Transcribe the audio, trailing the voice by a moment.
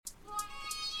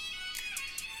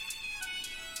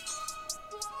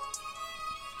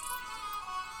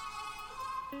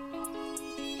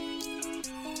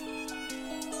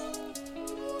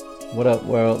What up,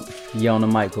 world? You on the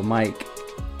mic with Mike,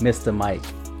 Mr. Mike,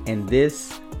 and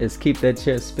this is Keep That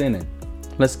Chair Spinning.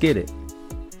 Let's get it.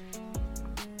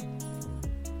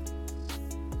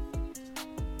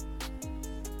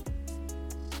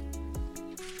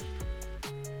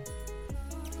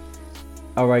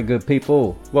 All right, good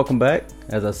people. Welcome back.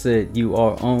 As I said, you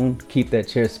are on Keep That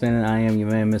Chair Spinning. I am your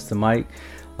man, Mr. Mike.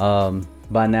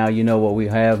 By now, you know what we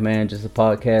have, man. Just a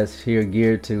podcast here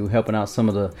geared to helping out some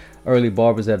of the early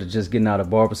barbers that are just getting out of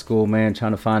barber school, man,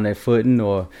 trying to find their footing,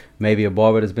 or maybe a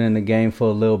barber that's been in the game for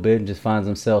a little bit and just finds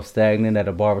themselves stagnant at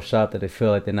a barber shop that they feel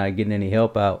like they're not getting any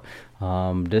help out.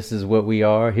 This is what we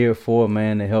are here for,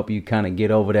 man, to help you kind of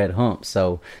get over that hump.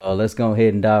 So let's go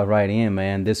ahead and dive right in,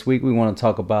 man. This week we want to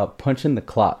talk about punching the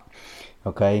clock.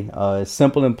 Okay, it's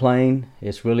simple and plain.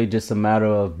 It's really just a matter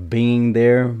of being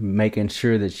there, making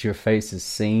sure that your face is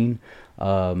seen,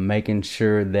 making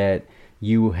sure that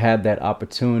you have that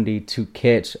opportunity to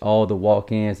catch all the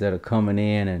walk-ins that are coming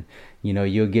in. And you know,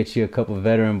 you'll get you a couple of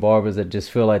veteran barbers that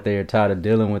just feel like they're tired of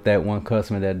dealing with that one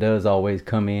customer that does always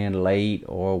come in late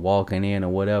or walking in or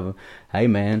whatever. Hey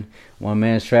man, one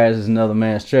man's trash is another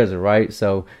man's treasure, right?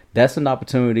 So that's an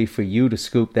opportunity for you to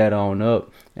scoop that on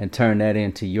up and turn that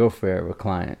into your forever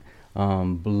client.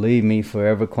 Believe me,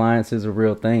 forever clients is a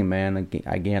real thing, man.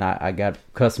 Again, I got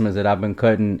customers that I've been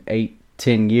cutting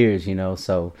 8-10 years, you know,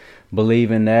 so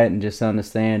believe in that and just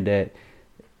understand that,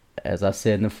 as I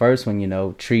said in the first one, you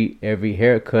know, treat every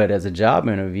haircut as a job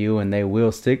interview, and they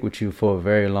will stick with you for a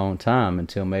very long time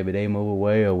until maybe they move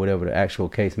away or whatever the actual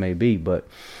case may be. But,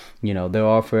 you know, there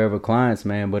are forever clients,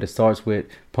 man, but it starts with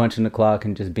punching the clock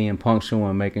and just being punctual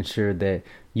and making sure that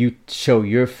you show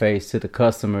your face to the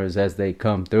customers as they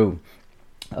come through.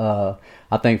 I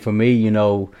think for me, you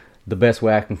know, the best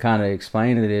way I can kind of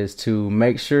explain it is to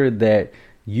make sure that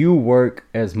you work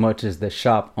as much as the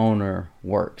shop owner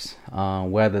works,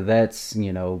 whether that's,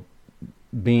 you know,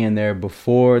 being there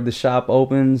before the shop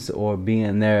opens or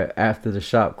being there after the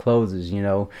shop closes. You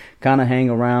know, kind of hang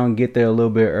around, get there a little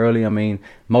bit early. I mean,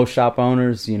 most shop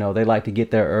owners, you know, they like to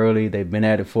get there early. They've been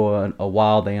at it for a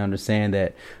while. They understand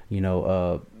that, you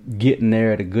know, getting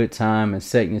there at a good time and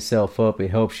setting yourself up,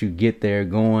 it helps you get there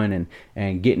going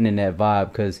and getting in that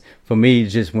vibe. Because for me,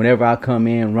 just whenever I come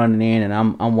in running in and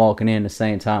I'm walking in the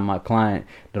same time my client,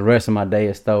 the rest of my day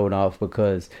is thrown off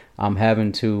because I'm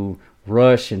having to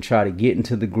rush and try to get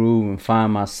into the groove and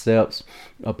find my steps,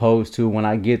 opposed to when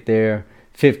I get there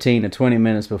 15 to 20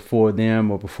 minutes before them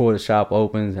or before the shop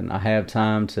opens, and I have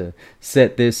time to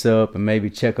set this up and maybe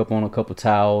check up on a couple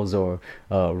towels or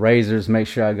razors, make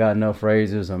sure I got enough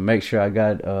razors, or make sure I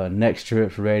got neck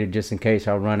strips ready just in case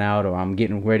I run out or I'm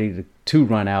getting ready to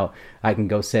run out. I can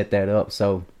go set that up.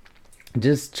 So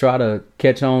just try to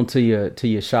catch on to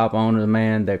your shop owners,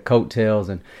 man, their coattails,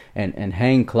 and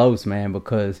hang close, man,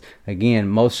 because again,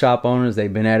 most shop owners,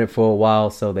 they've been at it for a while,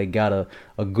 so they got a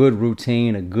good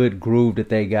routine, a good groove that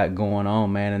they got going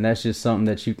on, man, and that's just something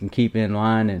that you can keep in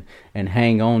line and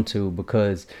hang on to,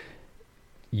 because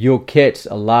you'll catch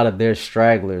a lot of their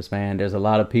stragglers, man. There's a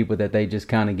lot of people that they just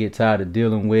kind of get tired of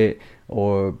dealing with,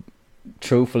 or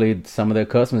truthfully, some of their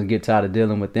customers get tired of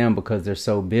dealing with them because they're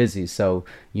so busy. So,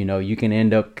 you know, you can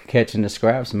end up catching the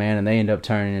scraps, man, and they end up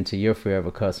turning into your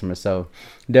forever customer. So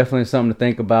definitely something to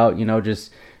think about. You know,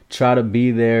 just try to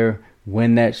be there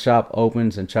when that shop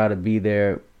opens and try to be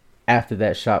there after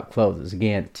that shop closes.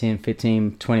 Again, 10,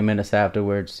 15, 20 minutes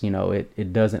afterwards, you know,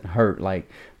 it doesn't hurt, like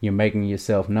you're making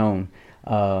yourself known.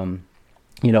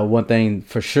 You know, one thing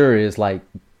for sure is, like,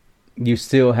 you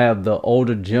still have the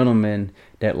older gentlemen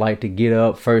that like to get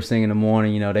up first thing in the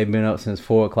morning. You know, they've been up since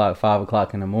 4 o'clock, 5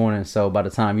 o'clock in the morning. So by the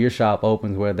time your shop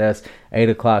opens, where that's 8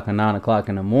 o'clock or 9 o'clock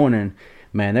in the morning,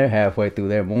 man, they're halfway through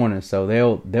their morning. So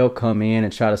they'll come in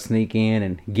and try to sneak in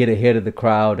and get ahead of the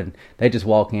crowd, and they just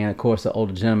walk in. Of course, the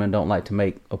older gentlemen don't like to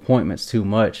make appointments too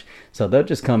much, so they'll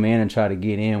just come in and try to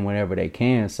get in whenever they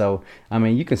can. So I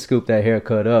mean, you can scoop that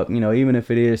haircut up, you know, even if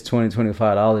it is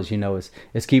 $20-$25, you know,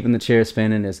 it's keeping the chair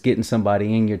spinning, it's getting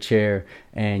somebody in your chair,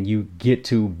 and you get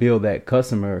to build that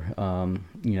customer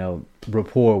you know,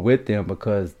 rapport with them,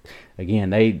 because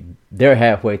again, they're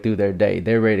halfway through their day.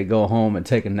 They're ready to go home and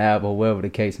take a nap or whatever the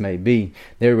case may be.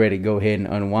 They're ready to go ahead and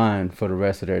unwind for the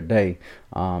rest of their day.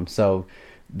 So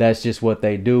that's just what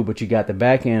they do. But you got the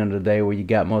back end of the day where you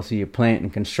got most of your plant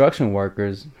and construction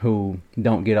workers who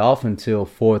don't get off until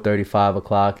 4:30, 5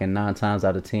 o'clock, and 9 times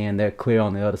out of 10 they're clear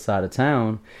on the other side of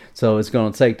town. So it's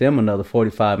going to take them another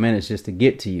 45 minutes just to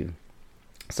get to you.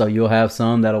 So you'll have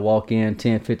some that'll walk in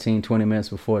 10, 15, 20 minutes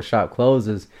before a shop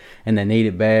closes, and they need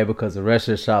it bad because the rest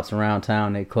of the shops around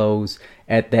town, they close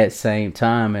at that same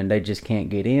time and they just can't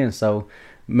get in. So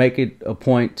make it a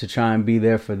point to try and be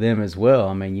there for them as well.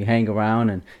 I mean, you hang around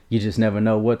and you just never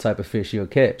know what type of fish you'll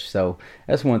catch. So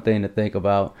that's one thing to think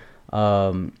about.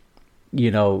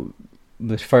 You know,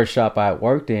 the first shop I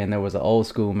worked in, there was an old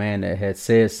school man that had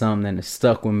said something that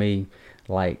stuck with me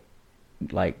like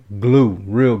glue,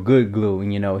 real good glue.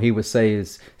 And, you know, he would say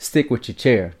is stick with your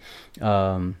chair.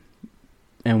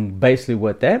 And basically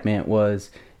what that meant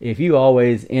was, if you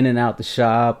always in and out the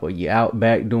shop, or you out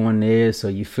back doing this, or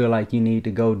you feel like you need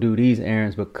to go do these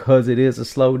errands because it is a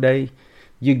slow day,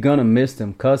 you're gonna miss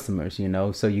them customers, you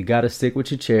know. So you got to stick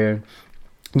with your chair.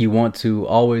 You want to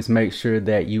always make sure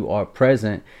that you are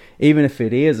present, even if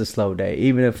it is a slow day,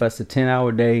 even if it's a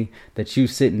 10-hour day that you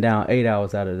sitting down 8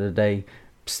 hours out of the day.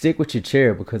 Stick with your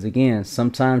chair, because again,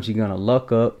 sometimes you're gonna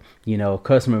luck up. You know, a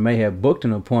customer may have booked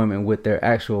an appointment with their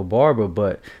actual barber,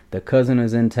 but the cousin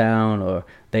is in town, or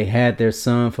they had their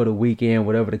son for the weekend,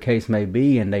 whatever the case may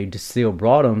be, and they just still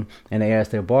brought him, and they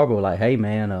asked their barber like, hey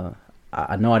man,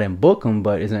 I know I didn't book him,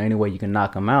 but is there any way you can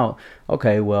knock him out?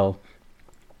 Okay, well,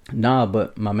 nah,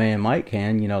 but my man Mike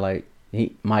can. You know, like,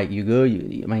 Mike, you good?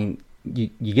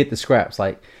 You get the scraps,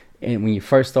 like. And when you're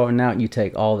first starting out, you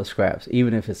take all the scraps,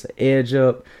 even if it's an edge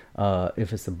up,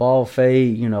 if it's a ball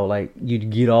fade, you know, like, you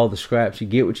get all the scraps, you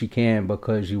get what you can,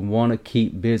 because you want to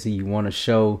keep busy. You want to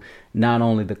show not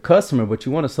only the customer, but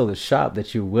you want to show the shop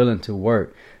that you're willing to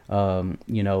work.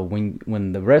 You know,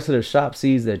 when the rest of the shop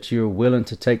sees that you're willing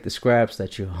to take the scraps,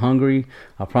 that you're hungry,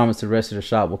 I promise the rest of the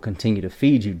shop will continue to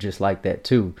feed you just like that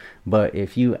too. But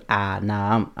if you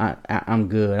I'm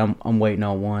good, I'm waiting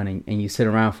on one, and you sit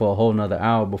around for a whole nother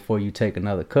hour before you take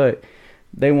another cut,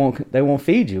 they won't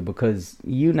feed you, because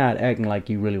you're not acting like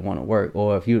you really want to work.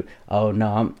 Or if you, oh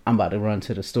no, I'm about to run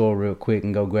to the store real quick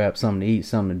and go grab something to eat,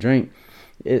 something to drink,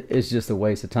 it's just a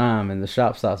waste of time, and the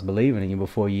shop stops believing in you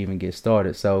before you even get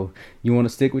started. So you want to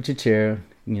stick with your chair.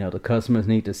 You know, the customers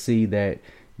need to see that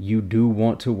you do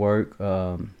want to work,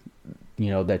 you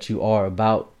know, that you are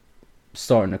about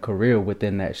starting a career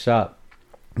within that shop.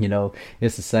 You know,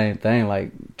 it's the same thing, like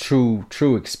true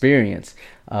experience.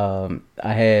 I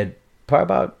had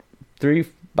probably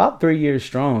about 3 years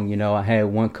strong. You know, I had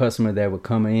one customer that would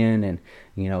come in, and,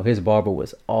 you know, his barber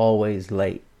was always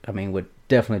late. I mean, would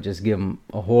definitely just give him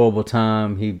a horrible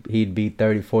time. He'd be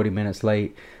 30-40 minutes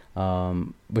late.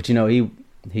 But, you know,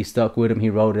 he stuck with him. He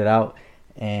rolled it out.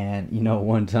 And, you know,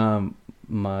 one time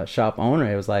my shop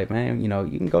owner was like, man, you know,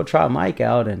 you can go try Mike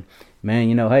out. And, man,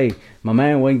 you know, hey, my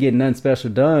man wasn't getting nothing special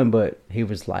done, but he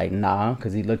was like, nah,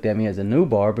 because he looked at me as a new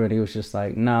barber, and he was just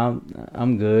like, nah,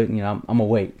 I'm good. You know, I'm going to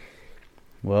wait.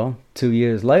 Well, 2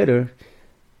 years later,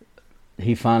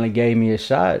 he finally gave me a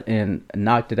shot and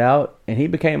knocked it out, and he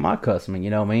became my customer, you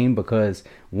know what I mean? Because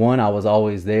one, I was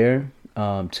always there.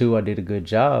 Two, I did a good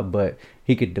job, but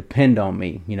he could depend on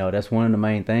me. You know, that's one of the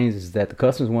main things, is that the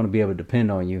customers want to be able to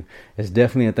depend on you. It's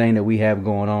definitely a thing that we have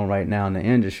going on right now in the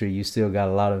industry. You still got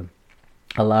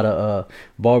a lot of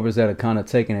barbers that are kind of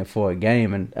taking it for a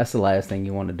game, and that's the last thing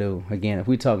you want to do. Again, if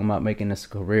we're talking about making this a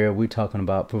career, we're talking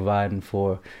about providing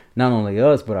for not only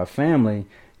us but our family.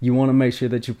 You want to make sure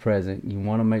that you're present. You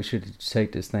want to make sure that you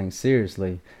take this thing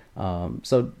seriously.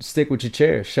 So stick with your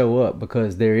chair, show up,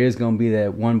 because there is going to be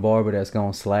that one barber that's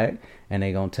going to slack, and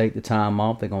they're going to take the time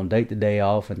off. They're going to take the day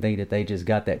off and think that they just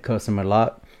got that customer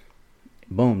locked.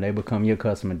 Boom, they become your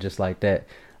customer just like that.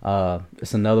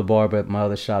 It's another barber at my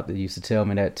other shop that used to tell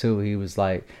me that too. He was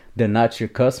like, they're not your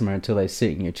customer until they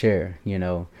sit in your chair. You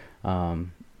know,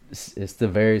 it's the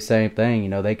very same thing. You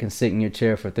know, they can sit in your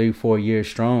chair for 3-4 years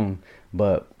strong,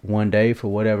 but one day, for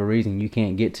whatever reason, you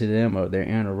can't get to them, or they're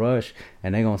in a rush,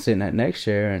 and they're going to sit in that next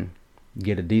chair and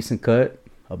get a decent cut,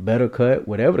 a better cut,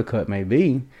 whatever the cut may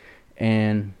be,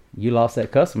 and you lost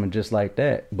that customer just like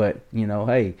that. But, you know,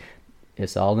 hey,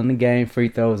 it's all in the game, free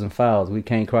throws and fouls. We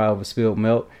can't cry over spilled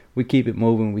milk. We keep it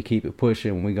moving, we keep it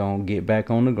pushing, we're going to get back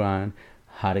on the grind,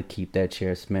 how to keep that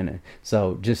chair spinning.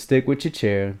 So just stick with your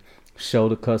chair, show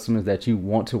the customers that you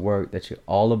want to work, that you're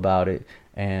all about it,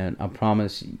 and I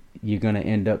promise you're going to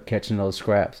end up catching those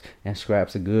scraps, and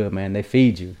scraps are good, man. They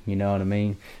feed you, you know what I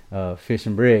mean? Fish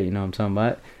and bread, you know what I'm talking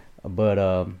about?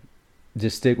 But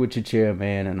just stick with your chair,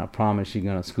 man, and I promise you're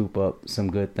going to scoop up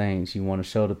some good things. You want to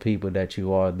show the people that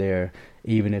you are there,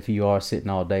 even if you are sitting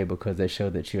all day, because they show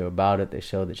that you're about it. They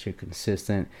show that you're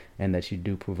consistent and that you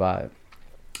do provide.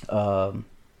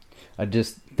 I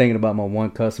just thinking about my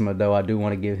one customer, though, I do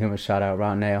want to give him a shout out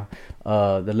right now.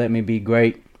 The Let Me Be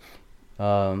Great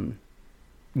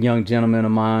young gentleman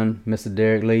of mine, Mr.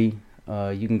 Derek Lee.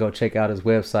 You can go check out his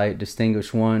website,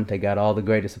 Distinguished One. They got all the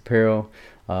greatest apparel.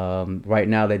 Right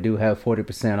now they do have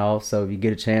 40% off, so if you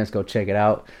get a chance, go check it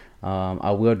out.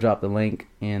 I will drop the link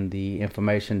in the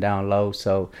information down low,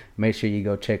 so make sure you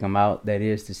go check him out. That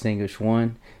is Distinguished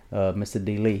One, Mr.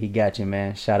 D. Lee. He got you,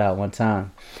 man. Shout out one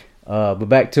time. But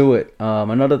back to it.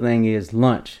 Another thing is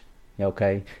lunch.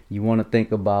 Okay, you want to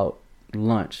think about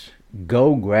lunch.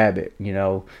 Go grab it.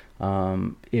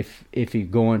 If you're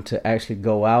going to actually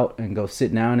go out and go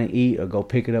sit down and eat, or go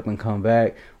pick it up and come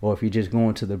back, or if you're just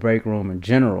going to the break room in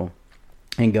general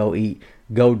and go eat,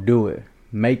 go do it.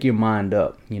 Make your mind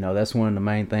up. That's one of the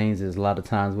main things. Is a lot of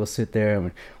times we'll sit there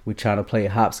and we try to play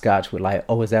hopscotch with like,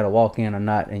 oh, is that a walk-in or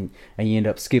not? And you end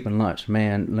up skipping lunch.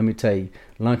 Man, let me tell you,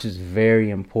 lunch is very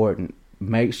important.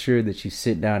 Make sure that you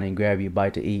sit down and grab your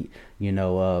bite to eat.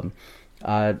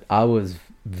 I was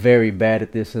very bad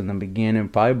at this in the beginning,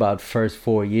 probably about the first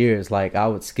 4 years. Like, I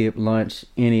would skip lunch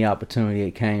any opportunity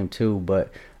it came to,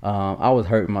 but I was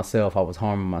hurting myself. I was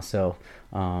harming myself.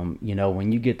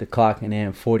 When you get to clocking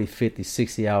in 40, 50,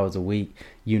 60 hours a week,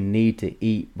 you need to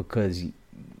eat, because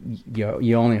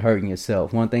you're only hurting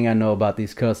yourself. One thing I know about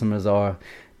these customers are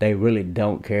they really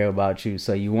don't care about you.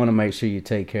 So you want to make sure you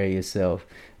take care of yourself.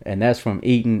 And that's from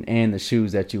eating and the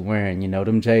shoes that you're wearing.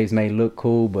 Them J's may look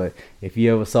cool, but if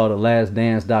you ever saw the Last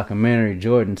Dance documentary,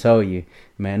 Jordan told you,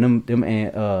 man,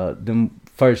 them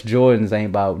first Jordans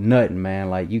ain't about nothing, man.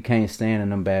 Like, you can't stand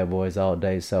in them bad boys all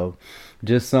day. So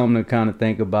just something to kind of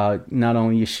think about, not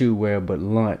only your shoe wear, but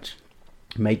lunch.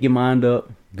 Make your mind up,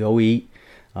 go eat,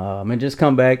 and just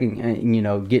come back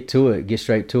and get to it, get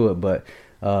straight to it. But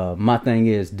my thing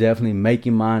is definitely make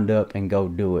your mind up and go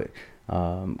do it.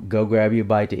 Go grab your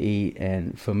bite to eat.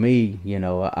 And for me,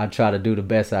 I try to do the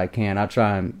best I can. I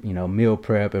try and, meal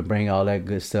prep and bring all that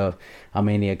good stuff. I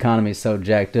mean, the economy is so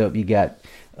jacked up. You got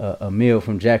a meal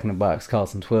from Jack in the Box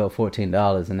costing $12,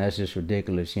 $14, and that's just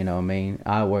ridiculous.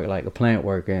 I work like a plant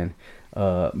worker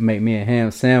and make me a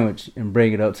ham sandwich and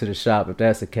bring it up to the shop if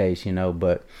that's the case,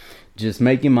 but just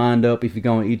make your mind up. If you're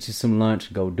going to eat you some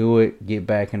lunch, go do it. Get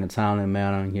back in a timely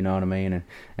manner, you know what I mean?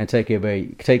 And take care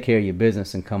of your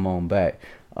business and come on back.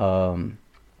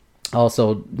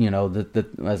 Also,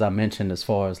 as I mentioned, as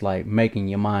far as like making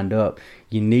your mind up,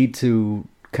 you need to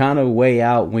kind of weigh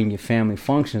out when your family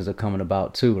functions are coming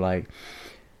about too. Like,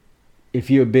 if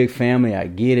you're a big family, I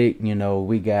get it.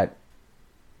 We got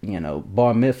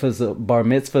bar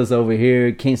mitzvahs over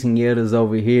here, quinceañeras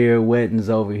over here, weddings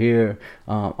over here.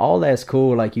 All that's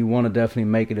cool. Like, you want to definitely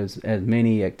make it as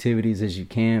many activities as you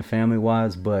can family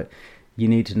wise, but you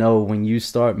need to know when you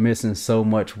start missing so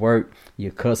much work,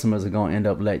 your customers are going to end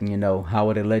up letting you know. How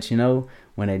would they let you know?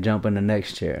 When they jump in the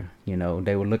next chair.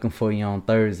 They were looking for you on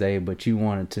Thursday, but you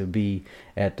wanted to be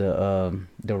at the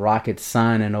Rockets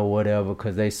signing or whatever,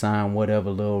 because they signed whatever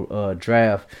little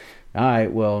draft. All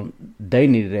right, well, they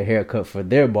needed a haircut for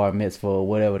their bar mitzvah or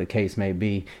whatever the case may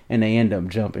be, and they end up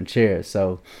jumping chairs.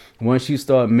 So once you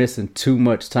start missing too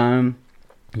much time,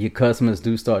 your customers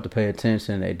do start to pay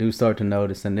attention. They do start to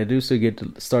notice, and they do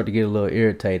start to get a little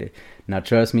irritated. Now,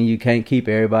 trust me, you can't keep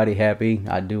everybody happy.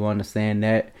 I do understand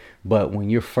that. But when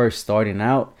you're first starting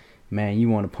out, man, you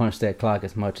want to punch that clock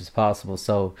as much as possible.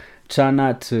 So try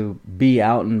not to be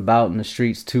out and about in the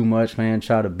streets too much, man.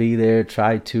 Try to be there.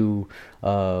 Try to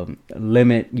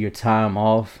limit your time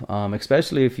off,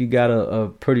 especially if you got a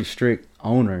pretty strict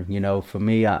owner. For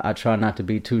me, I try not to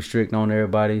be too strict on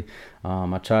everybody.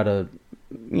 I try to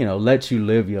let you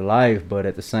live your life, but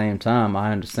at the same time,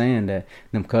 I understand that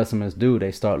them customers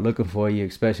they start looking for you,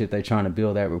 especially if they're trying to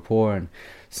build that rapport. And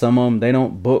some of them, they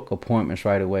don't book appointments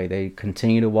right away. They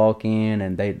continue to walk in,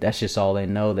 and that's just all they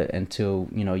know, that until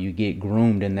you get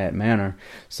groomed in that manner.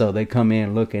 So they come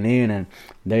in looking in, and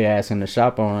they asking the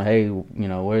shop owner, hey,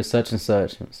 where's such and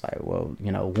such? And it's like, well,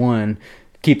 one,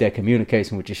 keep that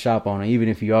communication with your shop owner. Even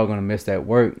if you are going to miss that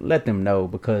work, let them know,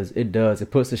 because it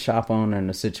puts the shop owner in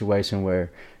a situation where,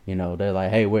 they're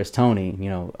like, hey, where's Tony?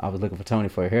 I was looking for Tony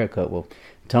for a haircut. Well,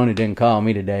 Tony didn't call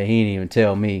me today. He didn't even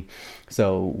tell me.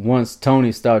 So once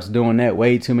Tony starts doing that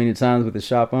way too many times with the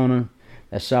shop owner,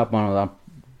 that shop owner, I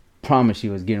promise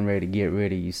you, is getting ready to get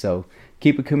rid of you. So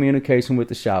keep a communication with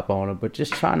the shop owner, but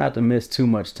just try not to miss too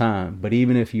much time. But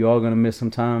even if you are going to miss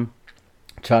some time,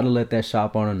 try to let that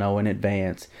shop owner know in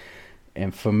advance.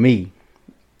 And for me,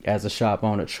 as a shop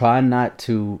owner, try not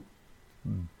to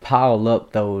pile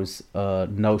up those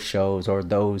no-shows or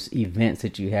those events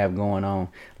that you have going on.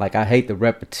 Like, I hate the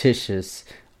repetitious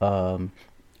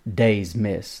days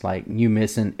missed. Like, you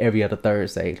missing every other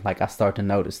Thursday. Like, I start to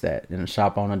notice that, and the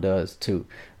shop owner does too.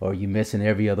 Or you missing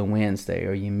every other Wednesday,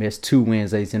 or you miss 2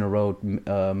 Wednesdays in a row,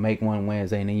 make one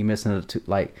Wednesday, and then you missing the 2.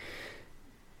 Like,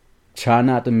 try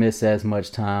not to miss as much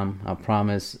time. I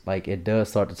promise, like, it does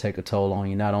start to take a toll on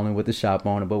you, not only with the shop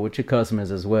owner, but with your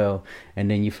customers as well. And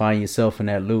then you find yourself in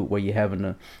that loop where you're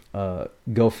having to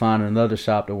go find another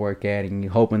shop to work at, and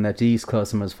you're hoping that these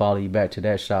customers follow you back to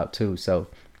that shop too. So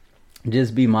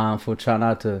just be mindful. Try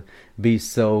not to be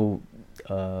so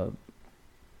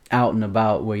out and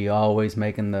about where you're always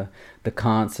making the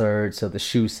concerts or the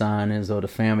shoe signings or the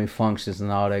family functions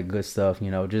and all that good stuff.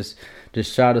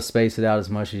 Just try to space it out as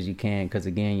much as you can, because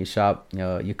again, your shop,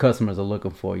 your customers are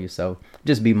looking for you. So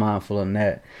just be mindful of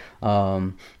that.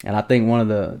 And I think one of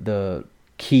the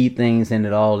key things in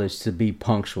it all is to be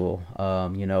punctual.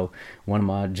 One of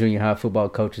my junior high football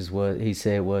coaches, he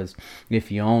said was,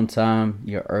 if you're on time,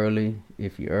 you're early.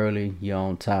 If you're early, you're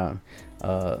on time.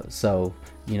 So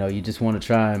you just want to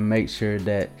try and make sure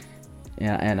that,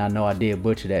 and I know I did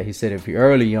butcher that. He said, if you're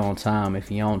early, you're on time.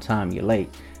 If you're on time, you're late.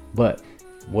 But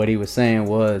what he was saying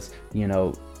was,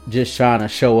 just trying to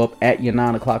show up at your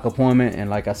 9 o'clock appointment. And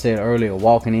like I said earlier,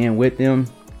 walking in with them,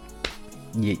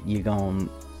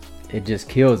 it just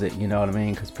kills it, you know what I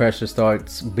mean? Because pressure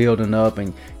starts building up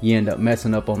and you end up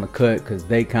messing up on the cut because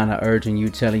they kind of urging you,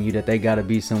 telling you that they got to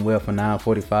be somewhere for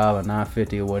 9:45 or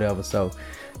 9:50 or whatever. So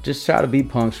just try to be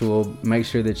punctual. Make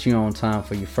sure that you're on time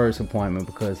for your first appointment,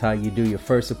 because how you do your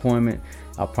first appointment,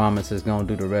 I promise, is going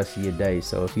to do the rest of your day.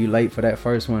 So if you're late for that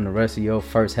first one, the rest of your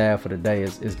first half of the day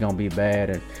is going to be bad,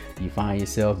 and you find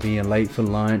yourself being late for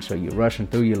lunch, or you're rushing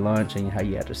through your lunch and how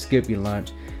you have to skip your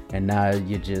lunch, and now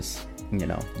you just,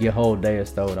 your whole day is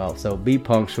thrown off. So be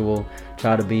punctual.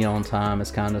 Try to be on time.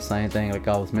 It's kind of the same thing like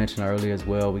I was mentioning earlier as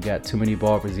well. We got too many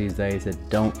barbers these days that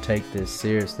don't take this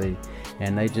seriously,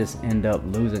 and they just end up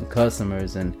losing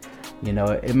customers. And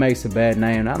it makes a bad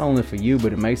name, not only for you,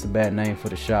 but it makes a bad name for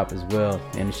the shop as well.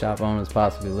 And the shop owners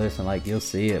possibly listen, like, you'll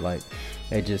see it, like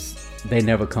they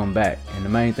never come back. And the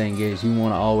main thing is, you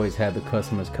want to always have the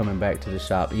customers coming back to the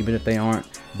shop, even if they aren't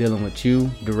dealing with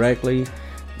you directly,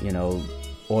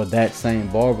 or that same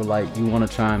barber. Like, you want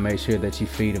to try and make sure that you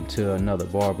feed them to another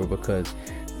barber, because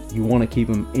you want to keep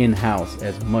them in-house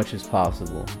as much as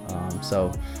possible.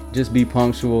 So just be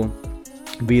punctual,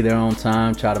 be there on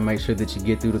time. Try to make sure that you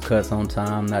get through the cuts on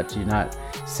time, that you're not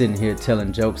sitting here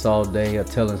telling jokes all day or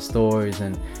telling stories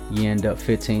and you end up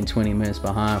 15-20 minutes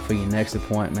behind for your next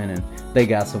appointment, and they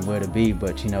got somewhere to be,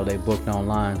 but they booked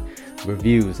online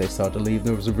reviews. They start to leave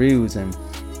those reviews, and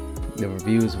the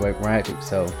reviews work magic.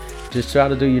 So just try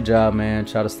to do your job, man.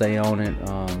 Try to stay on it.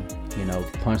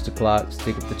 Punch the clock,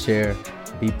 stick with the chair,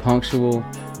 be punctual.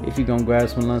 If you're gonna grab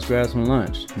some lunch.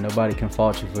 Nobody can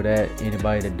fault you for that.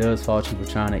 Anybody that does fault you for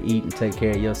trying to eat and take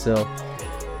care of yourself,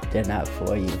 they're not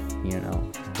for you,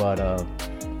 But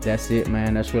that's it,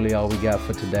 man. That's really all we got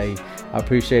for today. I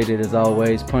appreciate it as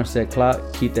always. Punch that clock,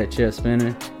 keep that chair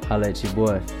spinning. Holla at your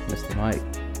boy, Mr. Mike.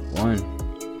 1.